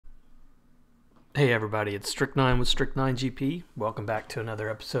Hey everybody, it's Strict9 with Strict9 GP. Welcome back to another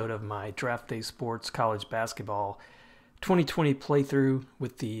episode of my Draft Day Sports College Basketball 2020 playthrough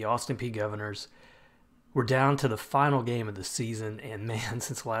with the Austin Peay Governors. We're down to the final game of the season, and man,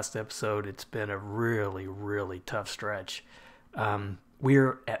 since the last episode, it's been a really tough stretch.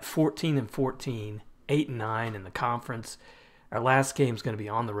 We're at 14-14, 8-9 in the conference. Our last game is going to be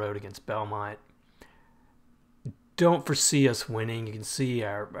on the road against Belmont. Don't foresee us winning. You can see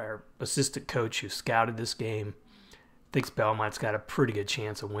our assistant coach who scouted this game thinks Belmont's got a pretty good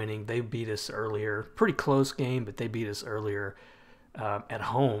chance of winning. They beat us earlier. Pretty close game, but they beat us earlier at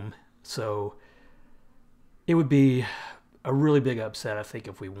home. So it would be a really big upset, I think,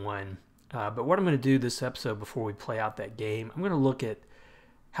 if we won. But what I'm going to do this episode before we play out that game, I'm going to look at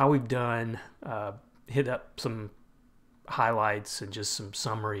how we've done, hit up some highlights and just some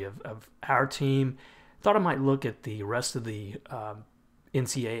summary of our team. Thought I might look at the rest of the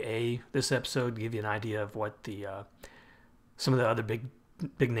NCAA this episode to give you an idea of what the some of the other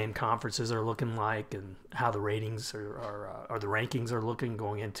big name conferences are looking like and how the ratings or the rankings are looking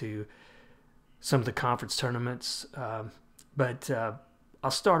going into some of the conference tournaments. But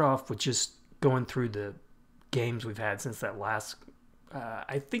I'll start off with just going through the games we've had since that last.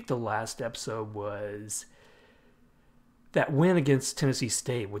 I think the last episode was that win against Tennessee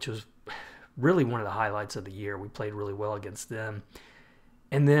State, which was really one of the highlights of the year. We played really well against them.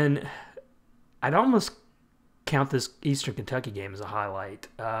 And then I'd almost count this Eastern Kentucky game as a highlight.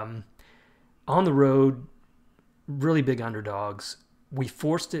 On the road, really big underdogs. We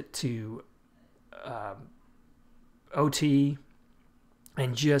forced it to OT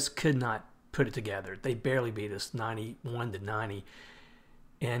and just could not put it together. They barely beat us 91-90.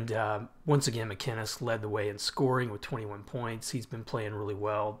 And once again, McInnes led the way in scoring with 21 points. He's been playing really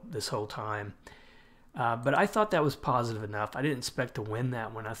well this whole time. But I thought that was positive enough. I didn't expect to win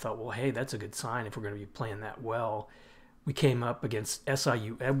that one. I thought, well, hey, that's a good sign if we're going to be playing that well. We came up against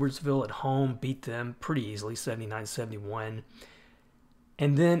SIU Edwardsville at home, beat them pretty easily, 79-71.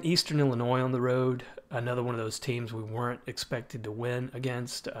 And then Eastern Illinois on the road, another one of those teams we weren't expected to win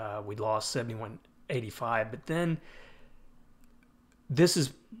against. We lost 71-85. But then this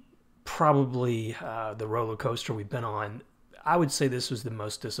is probably the roller coaster we've been on. I would say this was the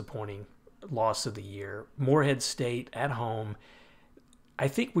most disappointing loss of the year. Morehead State at home. I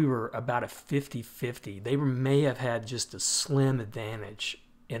think we were about a 50-50. They may have had just a slim advantage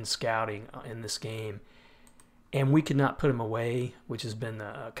in scouting in this game. And we could not put them away, which has been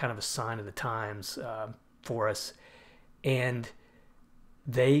kind of a sign of the times for us. And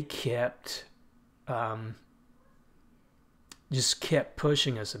they kept... just kept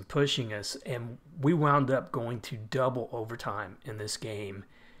pushing us, and we wound up going to double overtime in this game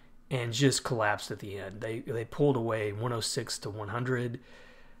and just collapsed at the end. They pulled away 106-100.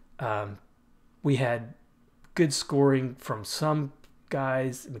 We had good scoring from some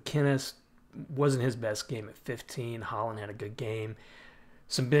guys. McInnes wasn't his best game at 15. Holland had a good game.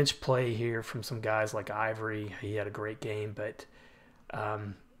 Some bench play here from some guys like Ivory. He had a great game, but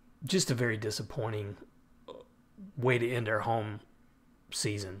just a very disappointing way to end our home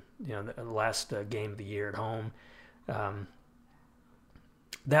season. You know, the last game of the year at home.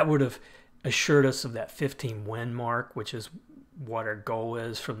 That would have assured us of that 15 win mark, which is what our goal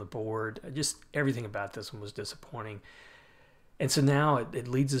is from the board. Just everything about this one was disappointing. And so now it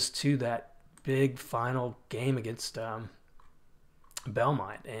leads us to that big final game against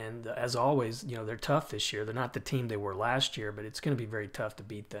Belmont. And as always, you know, they're tough this year. They're not the team they were last year, but it's going to be very tough to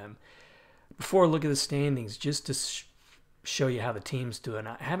beat them. Before I look at the standings, just to show you how the team's doing,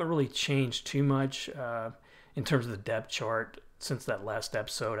 I haven't really changed too much in terms of the depth chart since that last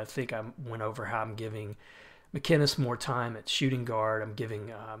episode. I think I went over how I'm giving McInnes more time at shooting guard. I'm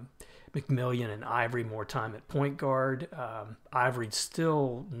giving McMillian and Ivory more time at point guard. Ivory's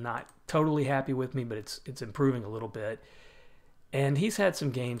still not totally happy with me, but it's improving a little bit. And he's had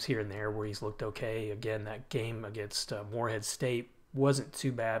some games here and there where he's looked okay. Again, that game against Morehead State wasn't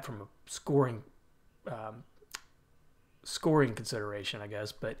too bad from a scoring consideration, I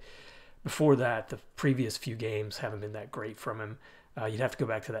guess. But before that, the previous few games haven't been that great from him. You'd have to go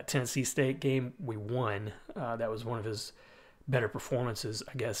back to that Tennessee State game we won. That was one of his better performances,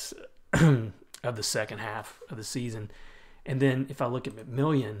 I guess, of the second half of the season. And then if I look at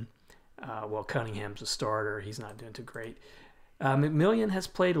McMillian, well, Cunningham's a starter. He's not doing too great. McMillian has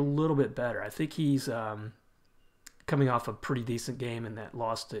played a little bit better. I think he's coming off a pretty decent game in that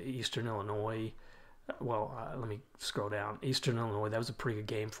loss to Eastern Illinois. Let me scroll down. Eastern Illinois, that was a pretty good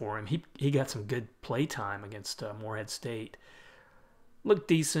game for him. He got some good play time against Morehead State. Looked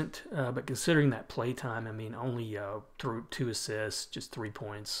decent, but considering that play time, I mean, only threw 2 assists, just 3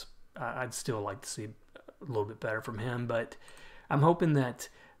 points. I'd still like to see a little bit better from him. But I'm hoping that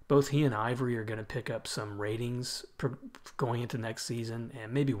both he and Ivory are going to pick up some ratings going into next season,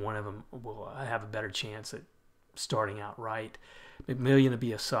 and maybe one of them will have a better chance at starting out right. McMillian will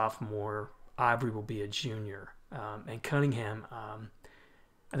be a sophomore. Ivory will be a junior. And Cunningham,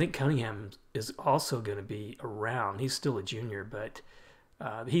 I think Cunningham is also going to be around. He's still a junior, but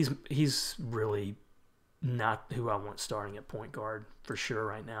he's really not who I want starting at point guard for sure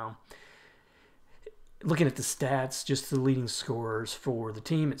right now. Looking at the stats, just the leading scorers for the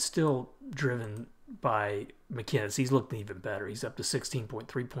team, it's still driven by McInnes. He's looked even better. He's up to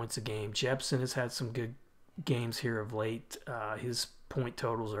 16.3 points a game. Jepson has had some good games here of late. His point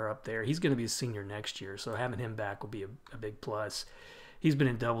totals are up there. He's going to be a senior next year, so having him back will be a big plus. He's been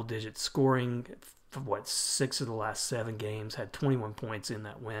in double digit scoring for 6 of the last 7 games, had 21 points in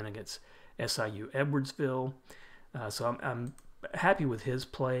that win against SIU Edwardsville. So I'm happy with his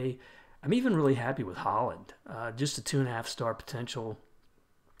play. I'm even really happy with Holland, just a 2.5-star potential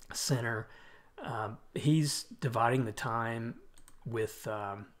center. He's dividing the time with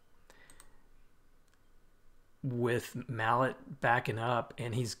Mallet backing up,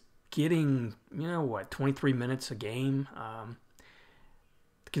 and he's getting 23 minutes a game.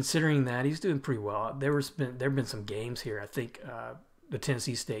 Considering that, he's doing pretty well. There have been some games here. I think the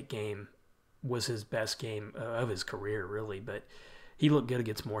Tennessee State game was his best game of his career, really, but he looked good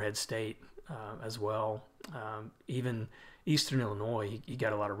against Morehead State as well. Even Eastern Illinois, he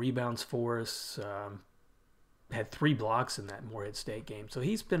got a lot of rebounds for us. Had 3 blocks in that Morehead State game. So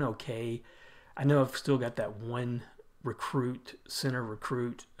he's been okay. I know I've still got that one center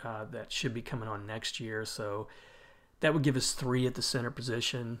recruit that should be coming on next year. So that would give us 3 at the center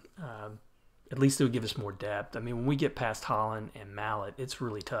position. At least it would give us more depth. I mean, when we get past Holland and Mallet, it's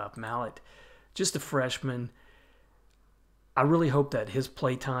really tough. Mallet, just a freshman. I really hope that his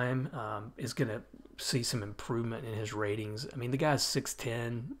play time is going to see some improvement in his ratings. I mean, the guy's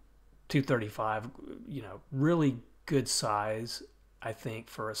 6'10", 235, really good size, I think,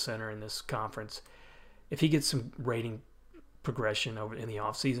 for a center in this conference. If he gets some rating progression over in the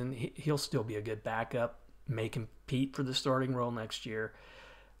offseason, he'll still be a good backup, may compete for the starting role next year.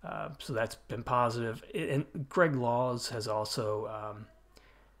 So that's been positive. And Greg Laws has also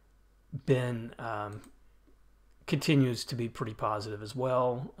been continues to be pretty positive as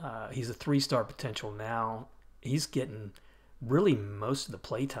well. He's a 3-star potential now. He's getting really most of the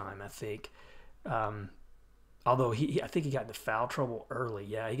play time, I think. Although I think he got into foul trouble early.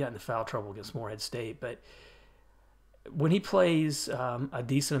 Yeah, he got into foul trouble against Morehead State. But when he plays a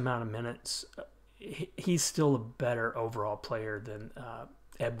decent amount of minutes, he's still a better overall player than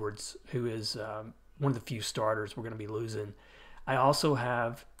Edwards, who is one of the few starters we're going to be losing. I also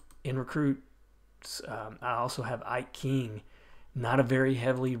have in recruits, I also have Ike King, not a very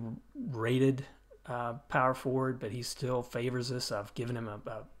heavily rated power forward, but he still favors us. I've given him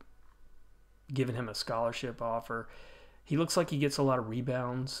a scholarship offer. He looks like he gets a lot of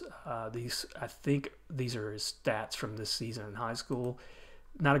rebounds. I think these are his stats from this season in high school.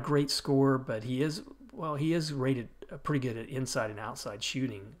 Not a great scorer, but he is rated pretty good at inside and outside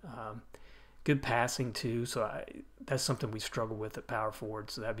shooting. Good passing too, so that's something we struggle with at power forward,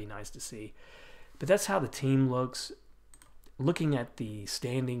 so that'd be nice to see. But that's how the team looks. Looking at the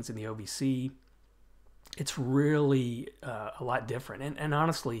standings in the OVC, it's really a lot different. And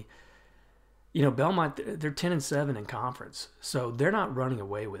honestly, Belmont, they're 10-7 in conference, so they're not running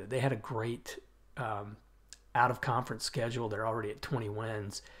away with it. They had a great out-of-conference schedule. They're already at 20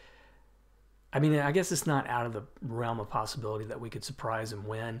 wins. I mean, I guess it's not out of the realm of possibility that we could surprise and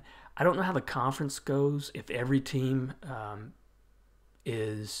win. I don't know how the conference goes. If every team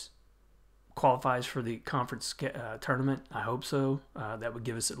qualifies for the conference tournament, I hope so. That would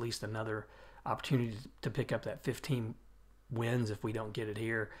give us at least another opportunity to pick up that 15 wins if we don't get it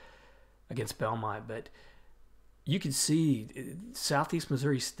here against Belmont. But you can see Southeast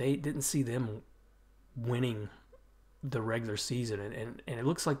Missouri State, didn't see them winning the regular season, and it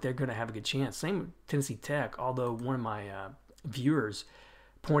looks like they're going to have a good chance. Same with Tennessee Tech, although one of my viewers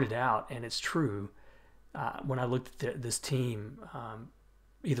pointed out, and it's true, when I looked at this team,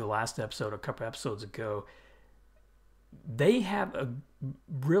 either last episode or a couple episodes ago, they have a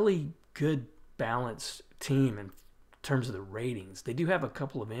really good balanced team in terms of the ratings. They do have a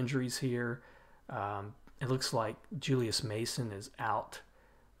couple of injuries here. It looks like Julius Mason is out.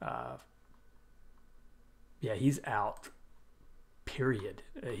 He's out, period.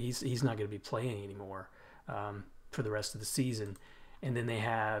 He's not going to be playing anymore for the rest of the season. And then they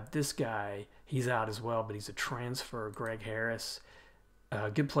have this guy, he's out as well, but he's a transfer, Greg Harris.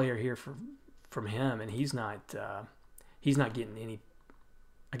 Good player here from him, and he's not getting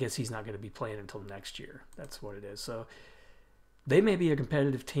I guess he's not going to be playing until next year. That's what it is. So they may be a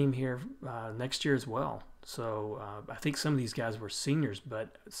competitive team here next year as well. So I think some of these guys were seniors,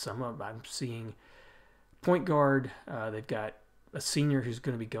 but some of I'm seeing point guard. They've got a senior who's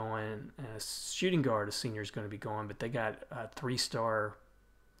going to be going, and a shooting guard, a senior is going to be going, but they got a 3-star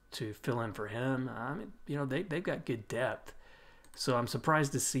to fill in for him. I mean, you know, they've got good depth. So I'm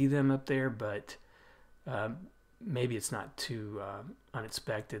surprised to see them up there, but maybe it's not too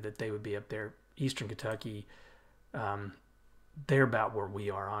unexpected that they would be up there. Eastern Kentucky, they're about where we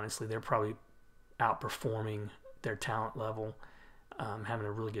are, honestly. They're probably outperforming their talent level, having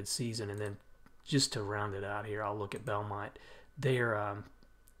a really good season. And then just to round it out here, I'll look at Belmont. They're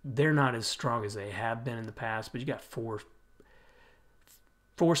not as strong as they have been in the past, but you got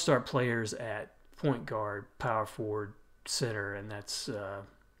four-star players at point guard, power forward, center, and that's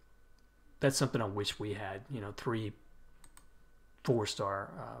something I wish we had. You know, 3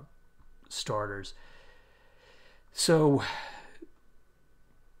 4-star starters. So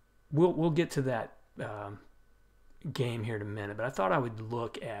we'll get to that game here in a minute, but I thought I would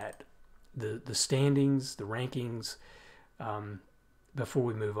look at the standings, the rankings, before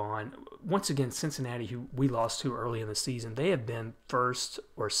we move on. Once again, Cincinnati, who we lost to early in the season, they have been first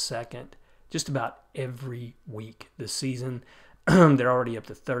or second just about every week this season. They're already up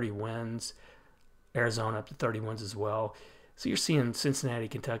to 30 wins. Arizona up to 30 wins as well. So you're seeing Cincinnati,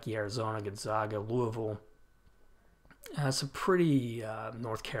 Kentucky, Arizona, Gonzaga, Louisville, some pretty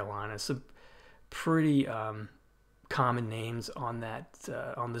North Carolina, some pretty common names on that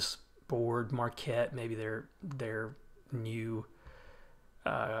on this board. Marquette, maybe they're new.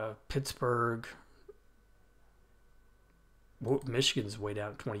 Pittsburgh, Michigan's way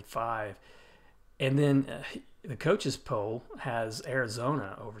down at 25, and then the coaches poll has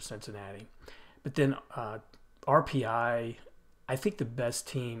Arizona over Cincinnati. But then RPI, I think the best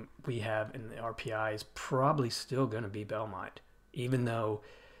team we have in the RPI is probably still going to be Belmont, even though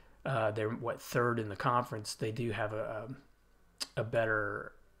they're third in the conference. They do have a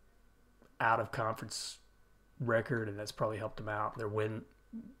better out of conference record, and that's probably helped them out. Their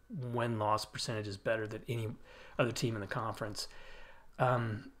win-loss percentage is better than any other team in the conference.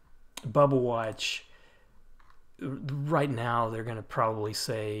 Bubble watch, right now they're going to probably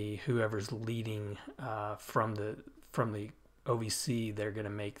say whoever's leading from the OVC, they're going to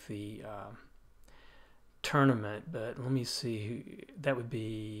make the tournament. But let me see, that would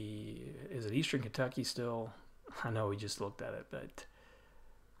be, is it Eastern Kentucky still? I know we just looked at it, but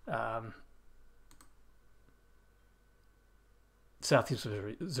Southeast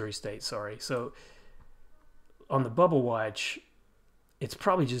Missouri State, sorry. So on the bubble watch, it's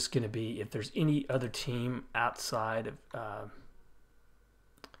probably just going to be if there's any other team outside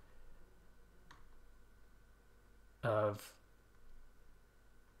of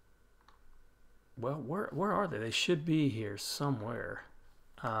well, where are they? They should be here somewhere.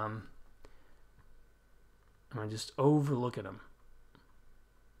 Am I just overlooking them?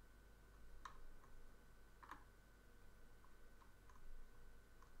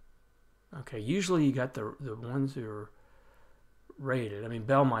 Okay, usually you got the ones who are rated. I mean,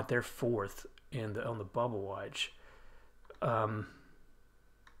 Belmont, they're 4th on the bubble watch. Oh,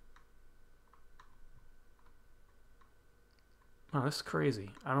 that's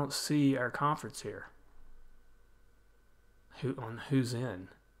crazy. I don't see our conference here. Who's in?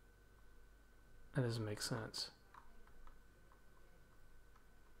 That doesn't make sense.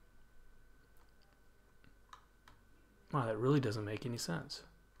 Wow, that really doesn't make any sense.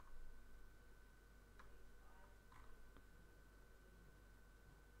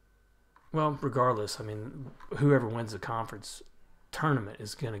 Well, regardless, I mean, whoever wins the conference tournament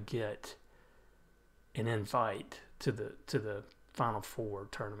is going to get an invite to the Final Four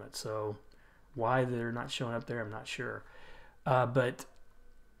tournament. So why they're not showing up there, I'm not sure. But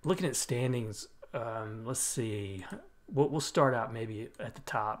looking at standings, let's see. We'll start out maybe at the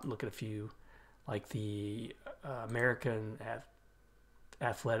top. Look at a few, like the American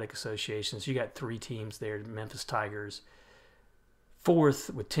Athletic Associations. You got 3 teams there: Memphis Tigers,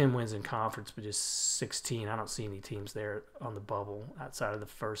 4th with 10 wins in conference, but just 16. I don't see any teams there on the bubble outside of the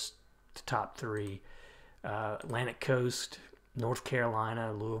first top 3. Atlantic Coast, North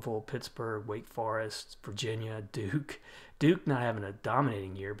Carolina, Louisville, Pittsburgh, Wake Forest, Virginia, Duke. Duke not having a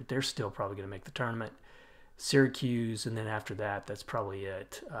dominating year, but they're still probably going to make the tournament. Syracuse, and then after that, that's probably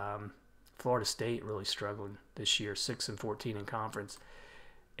it. Florida State really struggling this year, 6-14 in conference.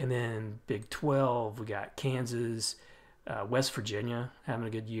 And then Big 12, we got Kansas, West Virginia having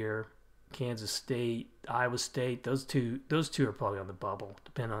a good year, Kansas State, Iowa State. Those two are probably on the bubble,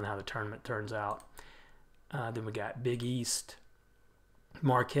 depending on how the tournament turns out. Then we got Big East,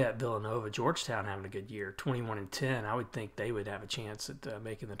 Marquette, Villanova, Georgetown having a good year, 21-10. I would think they would have a chance at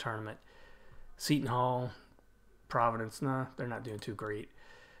making the tournament. Seton Hall, Providence, nah, they're not doing too great.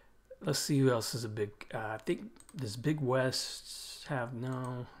 Let's see who else is a big. I think does Big West have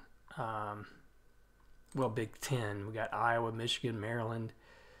no. Well, Big Ten. We got Iowa, Michigan, Maryland,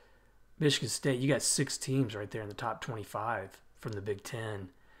 Michigan State. You got 6 teams right there in the top 25 from the Big Ten,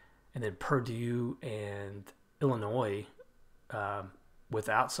 and then Purdue and Illinois with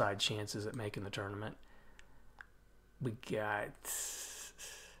outside chances at making the tournament. We got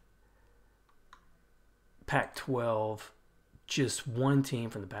Pac-12, just one team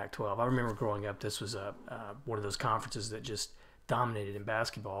from the Pac-12. I remember growing up, this was one of those conferences that just dominated in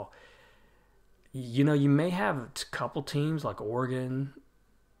basketball. You know, you may have a couple teams like Oregon,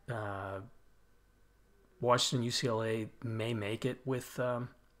 Washington, UCLA may make it with.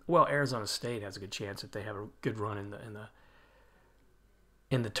 Well, Arizona State has a good chance if they have a good run in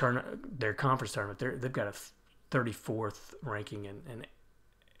the their conference tournament. They've got a 34th ranking in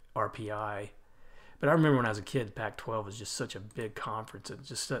RPI. But I remember when I was a kid, Pac-12 was just such a big conference. It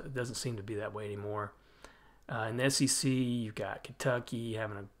just doesn't seem to be that way anymore. In the SEC, you've got Kentucky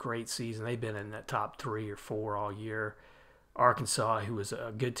having a great season. They've been in that top 3 or 4 all year. Arkansas, who was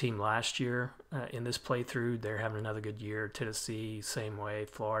a good team last year in this playthrough, they're having another good year. Tennessee, same way.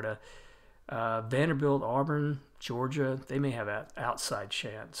 Florida. Vanderbilt, Auburn, Georgia, they may have an outside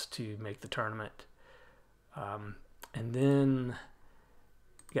chance to make the tournament. And then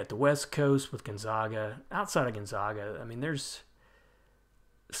you got the West Coast with Gonzaga. Outside of Gonzaga, I mean, there's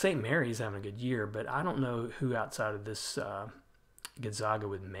St. Mary's having a good year, but I don't know who outside of this Gonzaga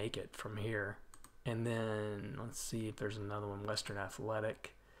would make it from here. And then let's see if there's another one. Western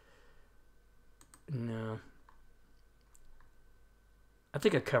Athletic. No. I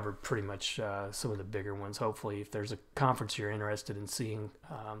think I covered pretty much some of the bigger ones. Hopefully, if there's a conference you're interested in seeing,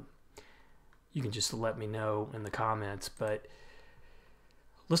 you can just let me know in the comments. But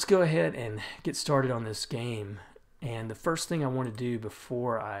let's go ahead and get started on this game. And the first thing I want to do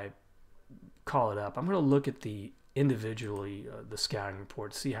before I call it up, I'm going to look at the individually the scouting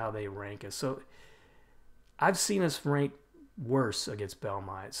report, see how they rank us. So I've seen us rank worse against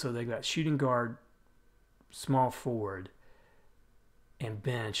Belmont. So they've got shooting guard, small forward, and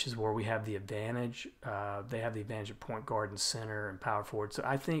bench is where we have the advantage. They have the advantage of point guard and center and power forward. So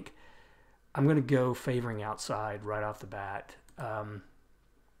I think I'm going to go favoring outside right off the bat. I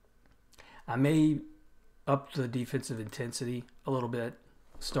may up the defensive intensity a little bit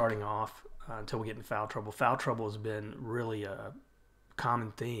starting off until we get in foul trouble. Foul trouble has been really a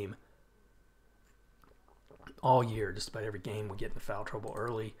common theme all year. Just about every game we get in foul trouble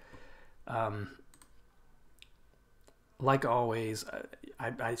early. Like always,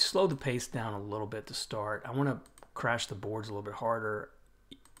 I slow the pace down a little bit to start. I want to crash the boards a little bit harder,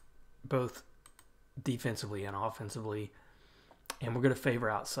 both defensively and offensively. And we're going to favor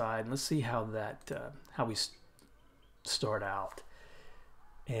outside. Let's see how we start out.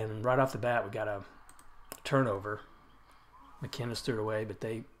 And right off the bat, we got a turnover. McInnes threw it away, but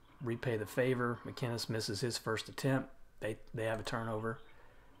they repay the favor. McInnes misses his first attempt. They have a turnover.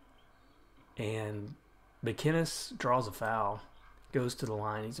 And McInnes draws a foul, goes to the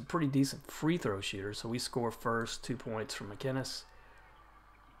line. He's a pretty decent free throw shooter, so we score first, 2 points from McInnes.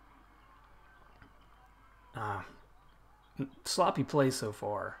 Sloppy play so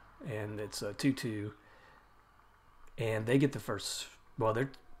far, and it's a 2-2. And they get the first, well,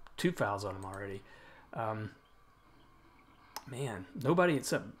 they're 2 fouls on them already. Man, nobody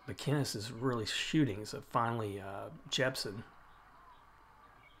except McInnes is really shooting, so finally Jepson.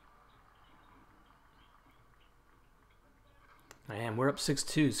 Man, we're up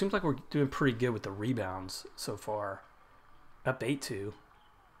 6-2. Seems like we're doing pretty good with the rebounds so far. Up 8-2.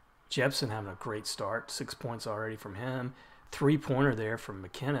 Jepson having a great start. 6 points already from him. 3-pointer there from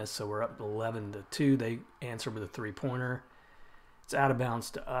McInnes, so we're up 11-2. They answer with a 3-pointer. It's out of bounds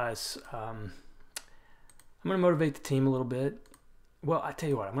to us. I'm going to motivate the team a little bit. Well, I tell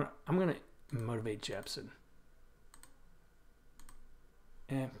you what, I'm going to motivate Jepson.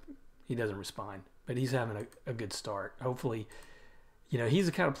 And he doesn't respond, but he's having a good start. Hopefully, you know, he's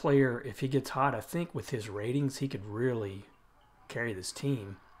the kind of player, if he gets hot, I think with his ratings, he could really carry this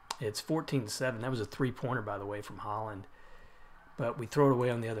team. It's 14-7. That was a 3-pointer, by the way, from Holland. But we throw it away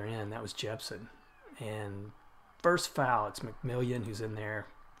on the other end. That was Jepson. And first foul, it's McMillian who's in there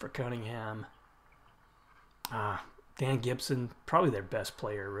for Cunningham. Dan Gibson, probably their best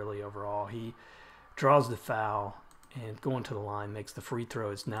player, really, overall. He draws the foul and going to the line makes the free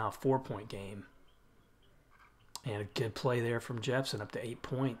throw. It's now a 4-point game. And a good play there from Jepson, up to 8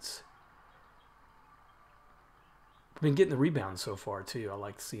 points. been getting the rebounds so far, too. I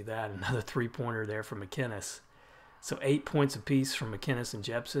like to see that. Another three-pointer there from McInnes. So 8 points apiece from McInnes and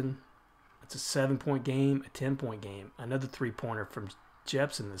Jepson. It's a 7-point game, a 10-point game. Another three-pointer from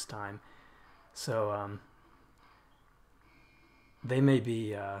Jepson this time. So they may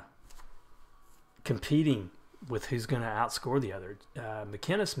be competing with who's going to outscore the other.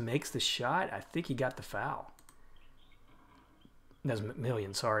 McInnes makes the shot. I think he got the foul. That was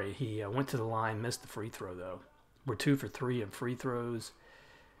McMillian, sorry. He went to the line, missed the free throw, though. We're 2 for 3 in free throws.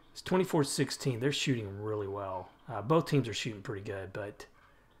 It's 24-16. They're shooting really well. Both teams are shooting pretty good, but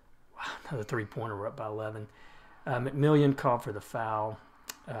wow, another three-pointer. We're up by 11. McMillian called for the foul.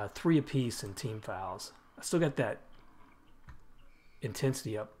 3 apiece in team fouls. I still got that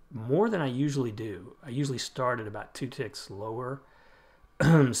intensity up more than I usually do. I usually start at about 2 ticks lower.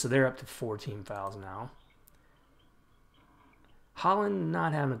 So they're up to 4 team fouls now. Holland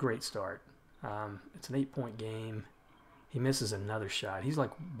not having a great start. It's an 8-point game. He misses another shot. He's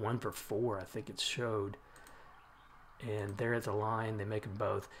like 1 for 4, I think it showed. And they're at the line. They make them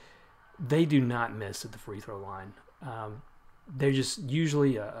both. They do not miss at the free throw line. They're just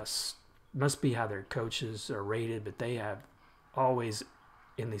usually must be how their coaches are rated, but they have always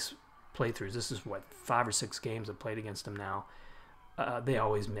in these playthroughs. This is what 5 or 6 games I've played against them now. They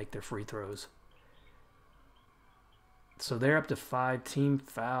always make their free throws. So they're up to 5 team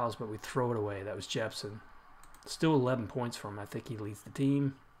fouls, but we throw it away. That was Jepson. Still 11 points for him. I think he leads the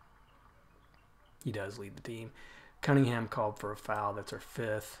team. He does lead the team. Cunningham called for a foul. That's our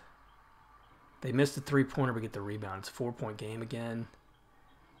 5th. They missed the three-pointer, but get the rebound. It's a 4-point game again.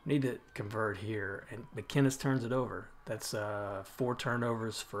 Need to convert here. And McInnes turns it over. That's 4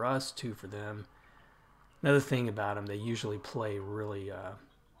 turnovers for us, 2 for them. Another thing about them, they usually play really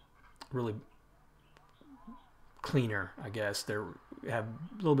cleaner, I guess. They have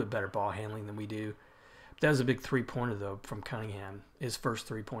a little bit better ball handling than we do. That was a big three-pointer, though, from Cunningham. His first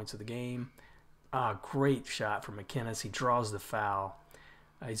 3 points of the game. Great shot from McInnes. He draws the foul.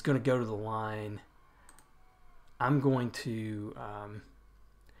 He's going to go to the line. I'm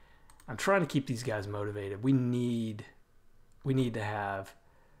trying to keep these guys motivated. We need to have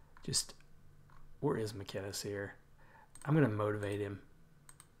just... Where is McInnes here? I'm going to motivate him.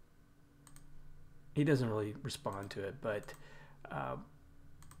 He doesn't really respond to it, but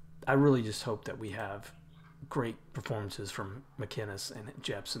I really just hope that we have great performances from McInnes and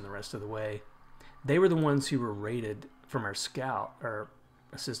Jepson the rest of the way. They were the ones who were rated from our scout, or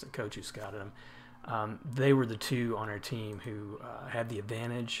assistant coach who scouted them. They were the 2 on our team who had the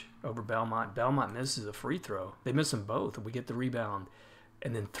advantage over Belmont. Belmont misses a free throw. They miss them both, and we get the rebound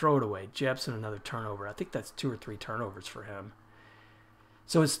and then throw it away. Jepson, another turnover. I think that's 2 or 3 turnovers for him.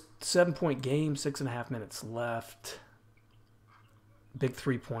 So it's 7-point game, 6.5 minutes left. Big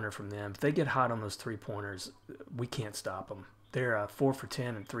three-pointer from them. If they get hot on those three-pointers, we can't stop them. They're 4 for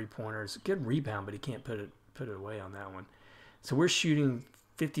 10 in three-pointers. Good rebound, but he can't put it away on that one. So we're shooting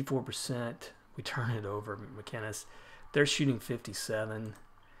 54%. We turn it over, McInnes. They're shooting 57,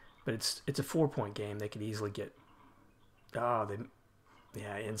 but it's a 4-point game. They could easily get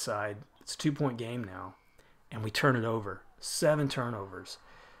inside. It's a 2-point game now, and we turn it over. 7 turnovers.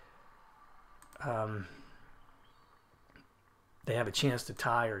 They have a chance to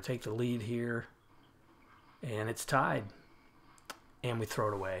tie or take the lead here, and it's tied, and we throw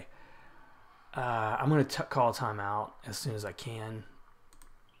it away. I'm going to call a timeout as soon as I can,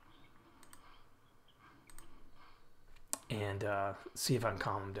 and see if I can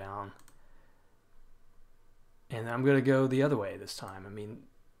calm them down. And I'm going to go the other way this time. I mean,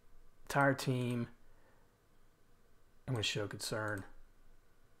 entire team, I'm going to show concern.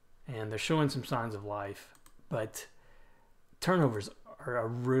 And they're showing some signs of life, but turnovers are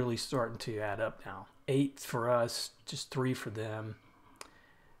really starting to add up now. 8 for us, just 3 for them.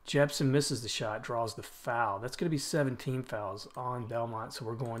 Jepson misses the shot, draws the foul. That's going to be 17 fouls on Belmont, so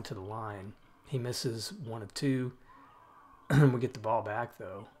we're going to the line. He misses 1 of 2. We get the ball back,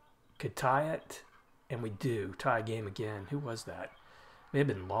 though. Could tie it, and we do. Tie a game again. Who was that? May have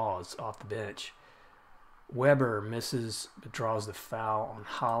been Laws off the bench. Weber misses, but draws the foul on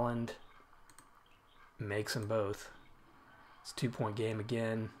Holland. Makes them both. It's a 2-point game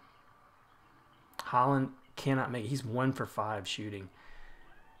again. Holland cannot make it. He's 1 for 5 shooting.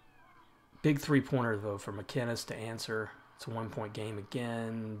 Big three-pointer, though, for McInnes to answer. It's a 1-point game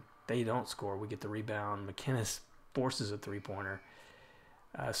again. They don't score. We get the rebound. McInnes forces a three-pointer.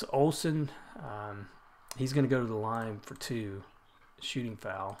 So Olsen, he's going to go to the line for 2. Shooting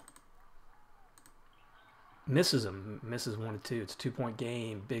foul. Misses him. Misses 1 of 2. It's a 2-point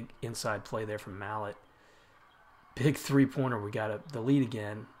game. Big inside play there from Mallet. Big three-pointer. We got the lead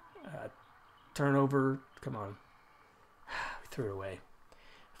again. Turnover. Come on. threw it away.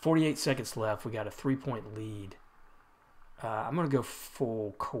 48 seconds left. We got a 3-point lead. I'm going to go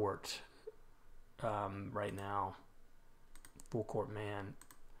full court right now. Full court man.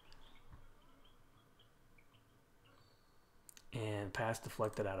 And pass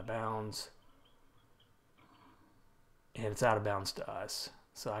deflected out of bounds. And it's out of bounds to us.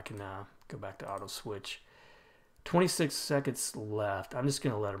 So I can go back to auto switch. 26 seconds left. I'm just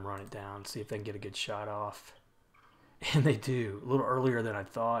going to let them run it down, see if they can get a good shot off. And they do, a little earlier than I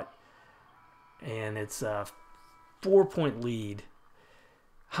thought. And it's a 4-point lead.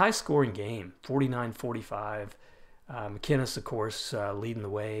 High-scoring game, 49-45. McInnes, of course, leading the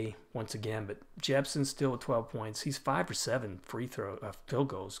way once again. But Jepson still with 12 points. He's 5 for 7 field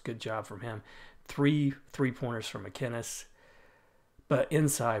goals. Good job from him. 3 3-pointers from McInnes. But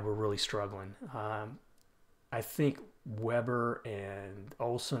inside, we're really struggling. I think Weber and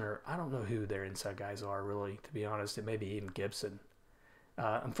Olsen I don't know who their inside guys are, really, to be honest. It may be even Gibson.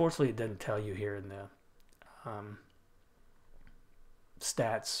 Unfortunately, it doesn't tell you here in the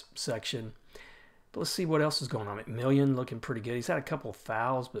stats section. But let's see what else is going on. McMillian looking pretty good. He's had a couple of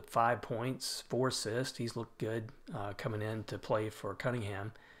fouls, but 5 points, 4 assists. He's looked good coming in to play for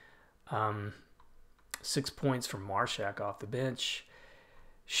Cunningham. 6 points from Marshak off the bench.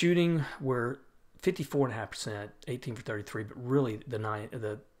 Shooting, we're 54.5%, 18 for 33, but really the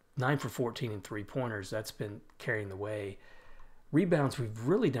 9 for 14 and 3-pointers, that's been carrying the way. Rebounds, we've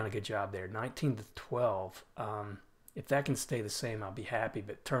really done a good job there, 19 to 12. If that can stay the same, I'll be happy,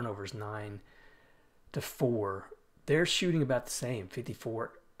 but turnovers 9 to 4. They're shooting about the same,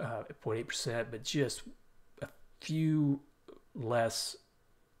 54.8%, but just a few less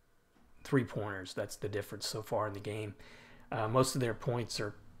 3-pointers. That's the difference so far in the game. Most of their points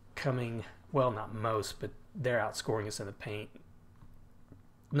are coming, well, not most, but they're outscoring us in the paint.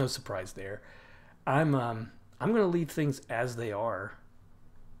 No surprise there. I'm going to leave things as they are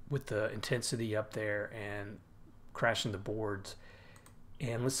with the intensity up there and crashing the boards.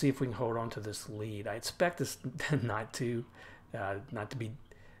 And let's see if we can hold on to this lead. I expect this not to be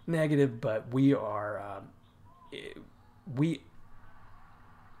negative, but we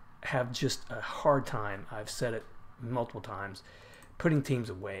have just a hard time. I've said it multiple times, putting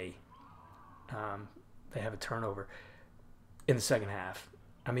teams away. They have a turnover in the second half.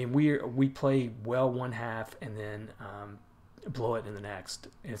 I mean, we play well one half and then blow it in the next.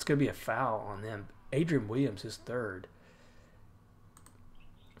 And it's going to be a foul on them. Adrian Williams is third.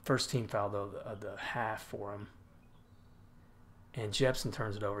 First team foul, though, of the half for him. And Jepson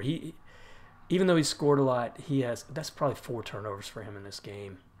turns it over. Even though he scored a lot, that's probably 4 turnovers for him in this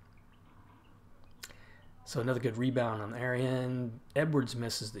game. So another good rebound on their end. Edwards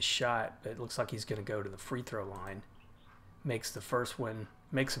misses the shot, but it looks like he's going to go to the free throw line. Makes the first one,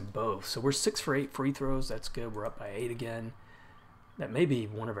 makes them both. So we're 6 for 8 free throws. That's good. We're up by 8 again. That may be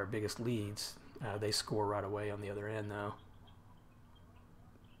one of our biggest leads. They score right away on the other end, though.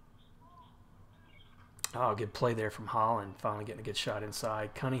 Oh, good play there from Holland. Finally getting a good shot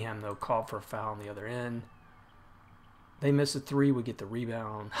inside. Cunningham, though, called for a foul on the other end. They miss a 3. We get the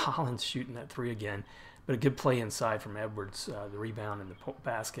rebound. Holland's shooting that 3 again. But a good play inside from Edwards. The rebound and the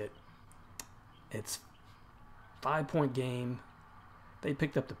basket. It's 5-point game. They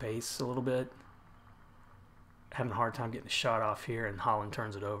picked up the pace a little bit. Having a hard time getting a shot off here, and Holland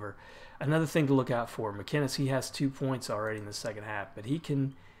turns it over. Another thing to look out for, McInnes, he has 2 points already in the second half, but he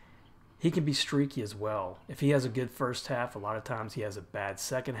can be streaky as well. If he has a good first half, a lot of times he has a bad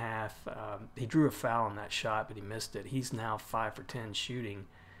second half. He drew a foul on that shot, but he missed it. He's now 5 for 10 shooting.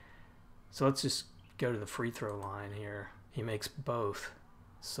 So let's just go to the free throw line here. He makes both.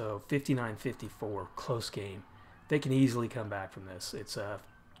 So 59-54, close game. They can easily come back from this. It's a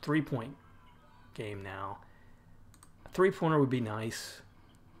 3-point game now. A 3-pointer would be nice.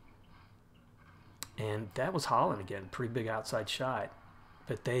 And that was Holland again. Pretty big outside shot.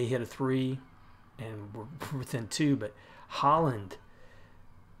 But they hit a 3 and we're within 2. But Holland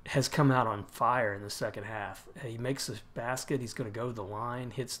has come out on fire in the second half. He makes a basket. He's going to go to the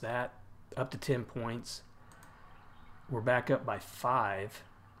line, hits that, up to 10 points. We're back up by 5.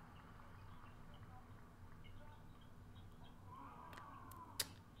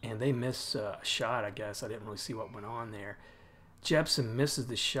 And they miss a shot, I guess. I didn't really see what went on there. Jepson misses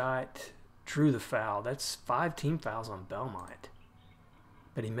the shot, drew the foul. That's 5 team fouls on Belmont.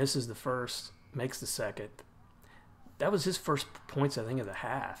 But he misses the first, makes the second. That was his first points, I think, of the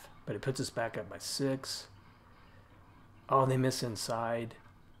half. But it puts us back up by 6. Oh, they miss inside.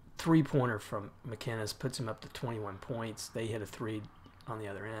 3-pointer from McInnes puts him up to 21 points. They hit a 3 on the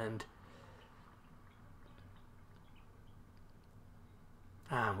other end.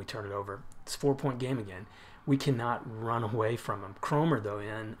 And we turn it over. It's a 4-point game again. We cannot run away from him. Cromer, though,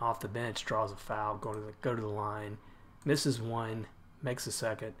 in off the bench, draws a foul, go to the line, misses one, makes a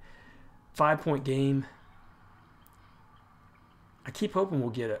second. 5-point game. I keep hoping we'll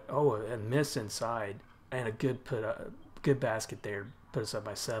get a miss inside and a good basket there, put us up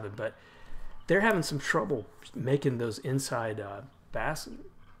by 7. But they're having some trouble making those inside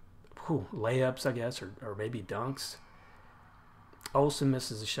layups, I guess, or maybe dunks. Olsen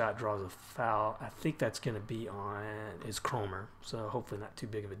misses a shot, draws a foul. I think that's going to be on is Cromer, so hopefully not too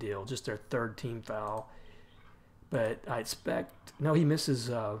big of a deal. Just their 3rd team foul. But I expect he misses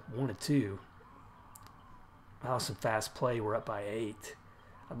 1 or 2. Oh, some fast play. We're up by 8.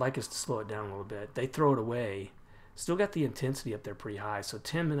 I'd like us to slow it down a little bit. They throw it away. Still got the intensity up there pretty high. So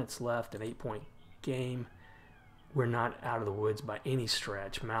 10 minutes left, an 8-point game. We're not out of the woods by any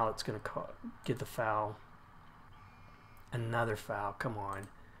stretch. Mallett's going to get the foul. Another foul. Come on.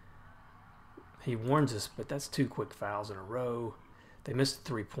 He warns us, but that's 2 quick fouls in a row. They missed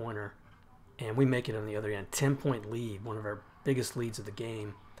a 3-pointer, and we make it on the other end. 10-point lead, one of our biggest leads of the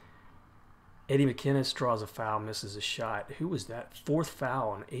game. Eddie McInnes draws a foul, misses a shot. Who was that? 4th foul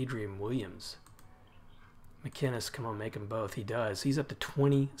on Adrian Williams. McInnes, come on, make them both. He does. He's up to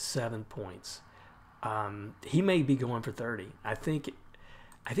 27 points. He may be going for 30. I think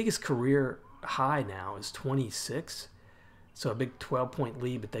his career high now is 26. So a big 12-point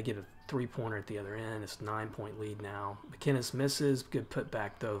lead, but they get a 3-pointer at the other end. It's a 9-point lead now. McInnes misses. Good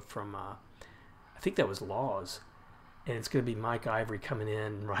putback, though, from, I think that was Laws. And it's going to be Mike Ivory coming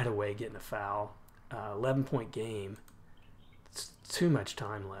in right away, getting a foul. 11-point game. It's too much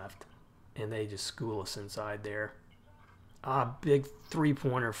time left. And they just school us inside there. Big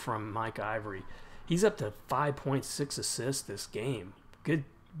 3-pointer from Mike Ivory. He's up to 5.6 assists this game. Good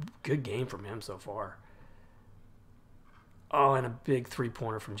game from him so far. Oh, and a big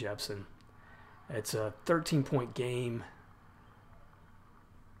 3-pointer from Jepson. It's a 13-point game.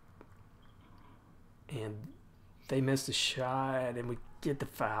 And they missed a shot, and we get the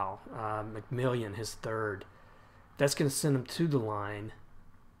foul. McMillian, his 3rd. That's going to send him to the line.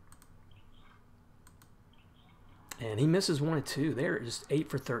 And he misses 1 and 2. They're just 8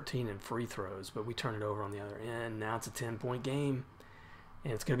 for 13 in free throws, but we turn it over on the other end. Now it's a 10-point game.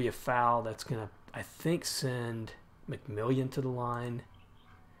 And it's going to be a foul that's going to, I think, send McMillian to the line.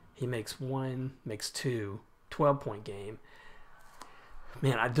 He makes 1, makes 2. 12-point game.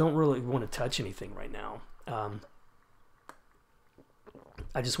 Man, I don't really want to touch anything right now.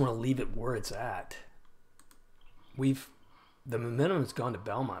 I just want to leave it where it's at. The momentum has gone to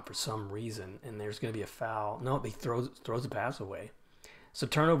Belmont for some reason, and there's going to be a foul. No, he throws the pass away. So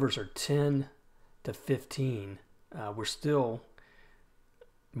turnovers are 10 to 15. We're still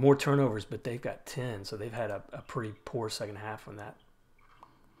more turnovers, but they've got 10, so they've had a pretty poor second half on that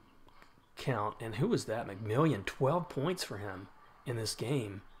count. And who was that? McMillian, 12 points for him in this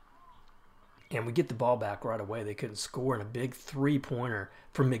game. And we get the ball back right away. They couldn't score, and a big 3-pointer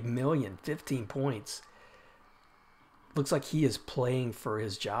from McMillian, 15 points. Looks like he is playing for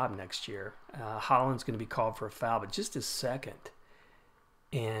his job next year. Holland's going to be called for a foul, but just a second.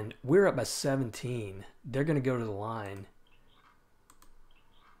 And we're up by 17. They're going to go to the line.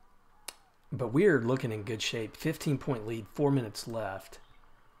 But we're looking in good shape. 15-point lead, 4 minutes left.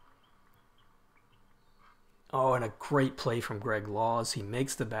 Oh, and a great play from Greg Laws. He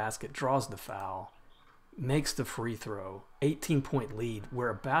makes the basket, draws the foul, makes the free throw. 18-point lead. We're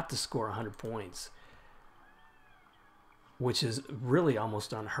about to score 100 points, which is really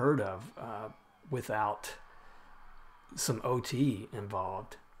almost unheard of without some OT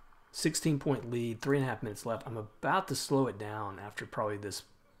involved. 16-point lead, 3.5 minutes left. I'm about to slow it down after probably this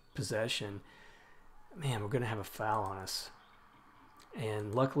possession. Man, we're going to have a foul on us.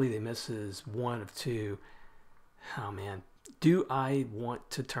 And luckily they misses 1 of 2. Oh, man. Do I want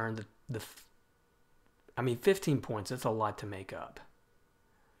to turn I mean, 15 points, that's a lot to make up.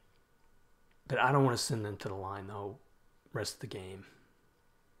 But I don't want to send them to the line the whole rest of the game.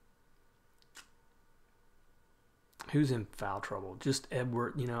 Who's in foul trouble? Just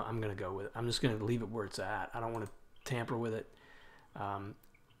Edward. I'm going to go with it. I'm just going to leave it where it's at. I don't want to tamper with it.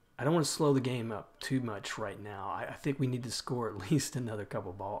 I don't want to slow the game up too much right now. I think we need to score at least another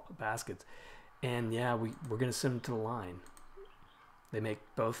couple baskets. And, yeah, we're going to send them to the line. They make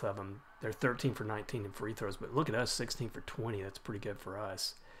both of them. They're 13 for 19 in free throws. But look at us, 16 for 20. That's pretty good for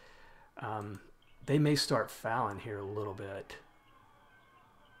us. They may start fouling here a little bit.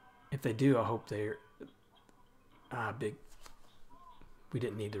 If they do, I hope they're big. We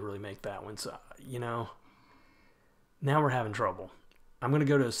didn't need to really make that one. So, now we're having trouble. I'm going to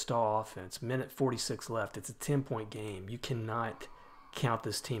go to a stall offense. Minute 46 left. It's a 10-point game. You cannot count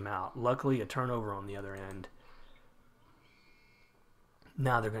this team out. Luckily, a turnover on the other end.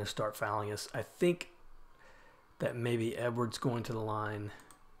 Now they're going to start fouling us. I think that maybe Edwards going to the line.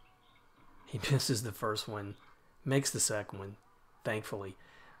 He misses the first one, makes the second one, thankfully.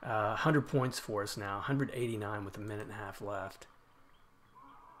 100 points for us now, 189 with a minute and a half left.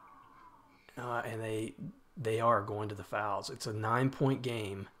 And they are going to the fouls. It's a 9-point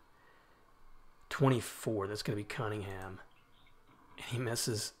game. 24, that's going to be Cunningham. And he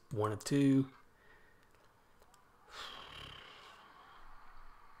misses 1 of 2.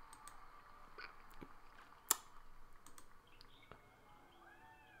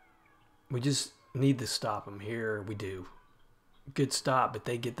 We just need to stop them here. We do. Good stop, but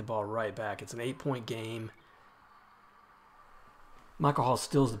they get the ball right back. It's an 8-point game. Michael Hall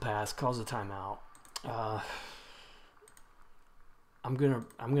steals the pass, calls a timeout. I'm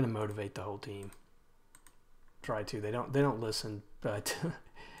gonna motivate the whole team. Try to. They don't listen, but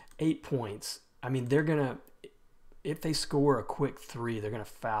 8 points. I mean, they're gonna, if they score a quick 3, they're gonna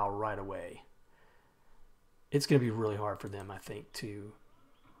foul right away. It's gonna be really hard for them, I think, to.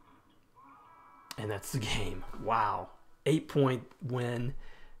 And that's the game. Wow. 8-point win.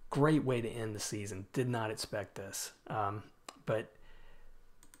 Great way to end the season. Did not expect this. But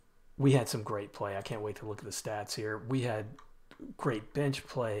we had some great play. I can't wait to look at the stats here. We had great bench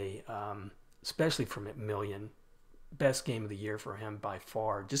play, especially from McMillian. Best game of the year for him by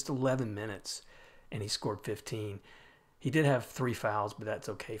far. Just 11 minutes, and he scored 15. He did have 3 fouls, but that's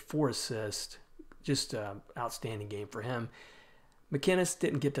okay. 4 assists. Just outstanding game for him. McInnes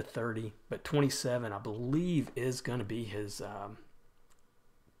didn't get to 30, but 27, I believe, is going to be his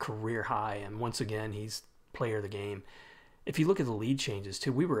career high. And once again, he's player of the game. If you look at the lead changes,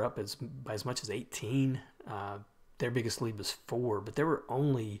 too, we were up by as much as 18. Their biggest lead was 4, but there were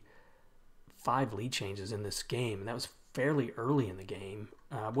only 5 lead changes in this game, and that was fairly early in the game.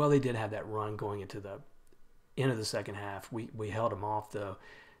 Well, they did have that run going into the end of the second half. We held them off, though.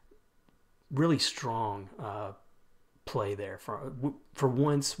 Really strong play there. For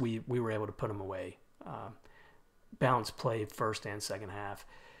once, we were able to put them away. Balanced play first and second half.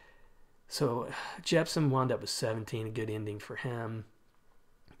 So Jepson wound up with 17, a good ending for him.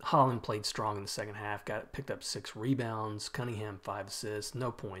 Holland played strong in the second half, picked up 6 rebounds. Cunningham 5 assists, no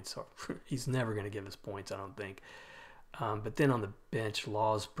points. He's never going to give us points, I don't think. But then on the bench,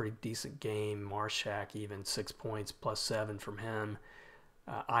 Law's pretty decent game. Marshak even 6 points plus 7 from him.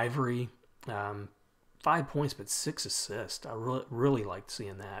 Ivory 5 points but 6 assists. I really liked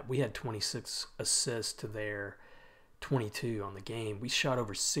seeing that. We had 26 assists to their 22 on the game. We shot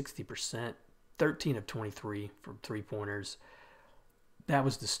over 60%, 13 of 23 from 3-pointers. That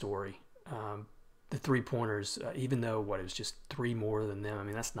was the story. The 3-pointers, even though it was just 3 more than them, I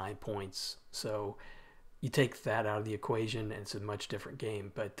mean, that's 9 points. So you take that out of the equation and it's a much different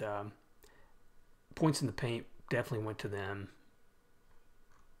game. But points in the paint definitely went to them.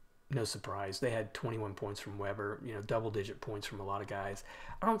 No surprise. They had 21 points from Weber, double-digit points from a lot of guys.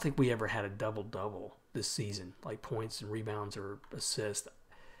 I don't think we ever had a double-double this season, like points and rebounds or assists.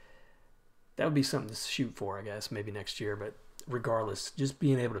 That would be something to shoot for, I guess, maybe next year. But regardless, just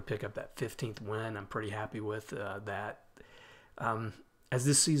being able to pick up that 15th win, I'm pretty happy with that. As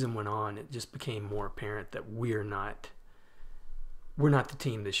this season went on, it just became more apparent that we're not the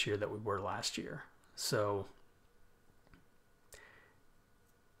team this year that we were last year. So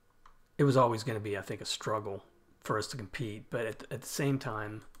it was always going to be, I think, a struggle for us to compete. But at the same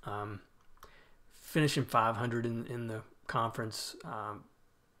time, finishing 500 in the conference,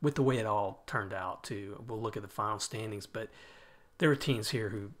 with the way it all turned out, too. We'll look at the final standings, but there were teams here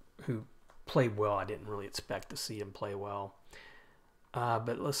who played well. I didn't really expect to see them play well.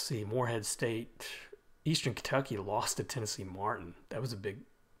 But let's see. Morehead State, Eastern Kentucky lost to Tennessee Martin. That was a big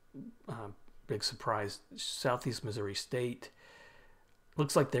surprise. Southeast Missouri State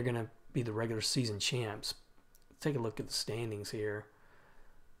looks like they're going to be the regular season champs. Take a look at the standings here.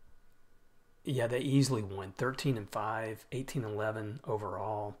 Yeah, they easily won. 13-5, 18-11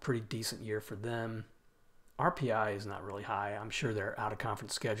 overall. Pretty decent year for them. RPI is not really high. I'm sure their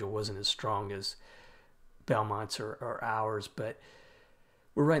out-of-conference schedule wasn't as strong as Belmont's or ours, but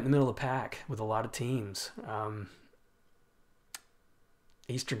we're right in the middle of the pack with a lot of teams.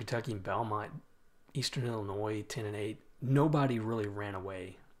 Eastern Kentucky and Belmont, Eastern Illinois, 10-8. Nobody really ran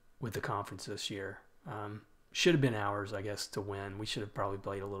away with the conference this year. Should have been ours, I guess, to win. We should have probably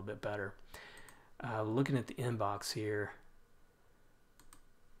played a little bit better. Looking at the inbox here,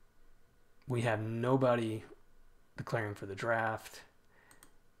 we have nobody declaring for the draft.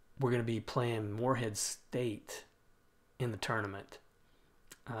 We're going to be playing Morehead State in the tournament.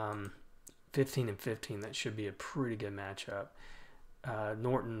 15-15, that should be a pretty good matchup.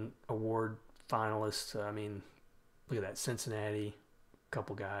 Norton Award finalists, I mean, look at that, Cincinnati,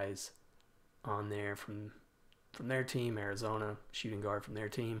 couple guys on there from their team. Arizona, shooting guard from their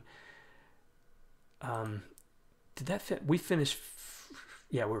team. Did that fit? We finished,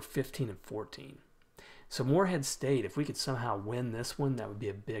 we're 15-14. So Morehead State, if we could somehow win this one, that would be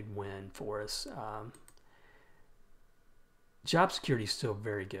a big win for us. Job security is still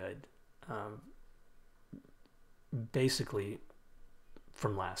very good. Basically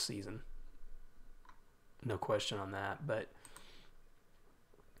from last season. No question on that. But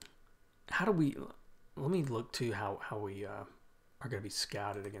let me look to how we are going to be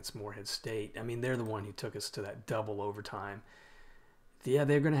scouted against Morehead State. I mean, they're the one who took us to that double overtime. Yeah,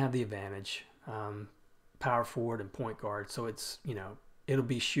 they're going to have the advantage. Power forward and point guard. So it's, it'll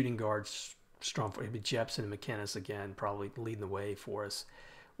be shooting guards strong. It'll be Jepson and McInnes again, probably leading the way for us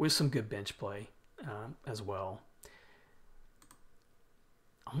with some good bench play as well.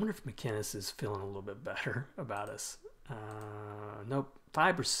 I wonder if McInnes is feeling a little bit better about us. Nope,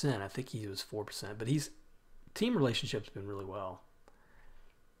 5%. I think he was 4%, but team relationship's been really well.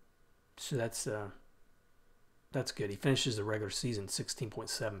 So that's good. He finishes the regular season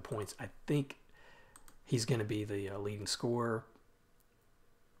 16.7 points. I think he's going to be the leading scorer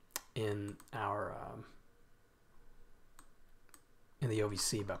in our in the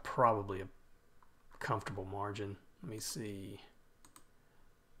OVC by probably a comfortable margin. Let me see.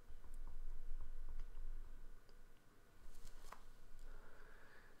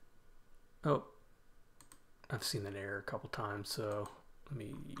 Oh, I've seen that error a couple times, so I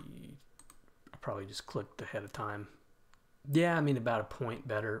probably just clicked ahead of time. Yeah, I mean about a point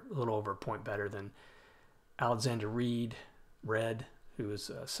better, a little over a point better than Alexander Red, who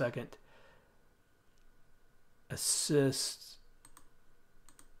was second. Assists.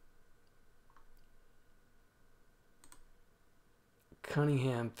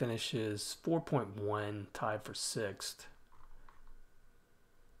 Cunningham finishes 4.1, tied for sixth.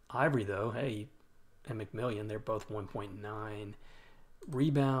 Ivory, though, hey, and McMillian, they're both 1.9.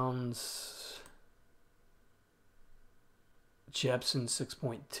 Rebounds, Jepson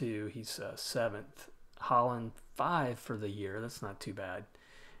 6.2, he's seventh. Holland 5 for the year, that's not too bad.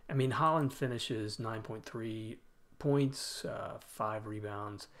 I mean, Holland finishes 9.3 points, 5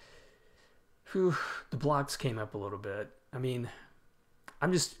 rebounds. Whew, the blocks came up a little bit. I mean,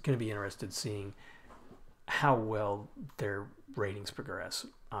 I'm just going to be interested in seeing how well their ratings progress.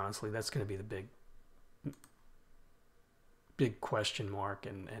 Honestly, that's going to be the big question mark,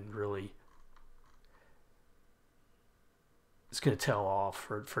 and really it's going to tell off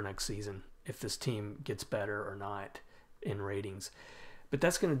for next season if this team gets better or not in ratings. But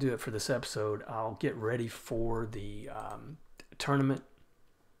that's going to do it for this episode. I'll get ready for the tournament.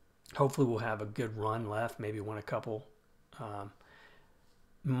 Hopefully we'll have a good run left, maybe win a couple.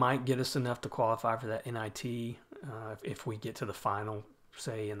 Might get us enough to qualify for that NIT if we get to the final,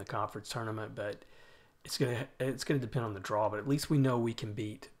 say, in the conference tournament. But it's gonna depend on the draw. But at least we know we can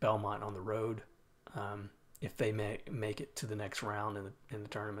beat Belmont on the road if they make it to the next round in the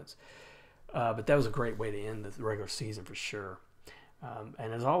tournaments. But that was a great way to end the regular season for sure.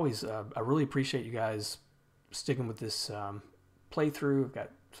 And as always, I really appreciate you guys sticking with this playthrough. I've got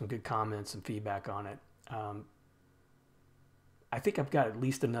some good comments and feedback on it. I think I've got at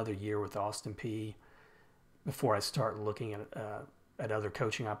least another year with Austin Peay before I start looking at other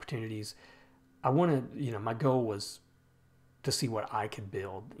coaching opportunities. I want to, my goal was to see what I could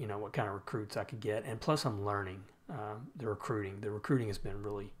build, what kind of recruits I could get. And plus I'm learning the recruiting. The recruiting has been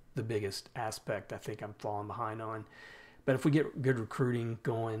really the biggest aspect I think I'm falling behind on. But if we get good recruiting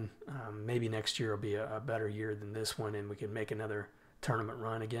going, maybe next year will be a better year than this one, and we can make another tournament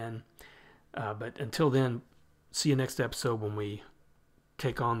run again. But until then, see you next episode when we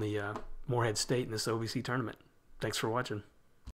take on the Morehead State in this OVC tournament. Thanks for watching.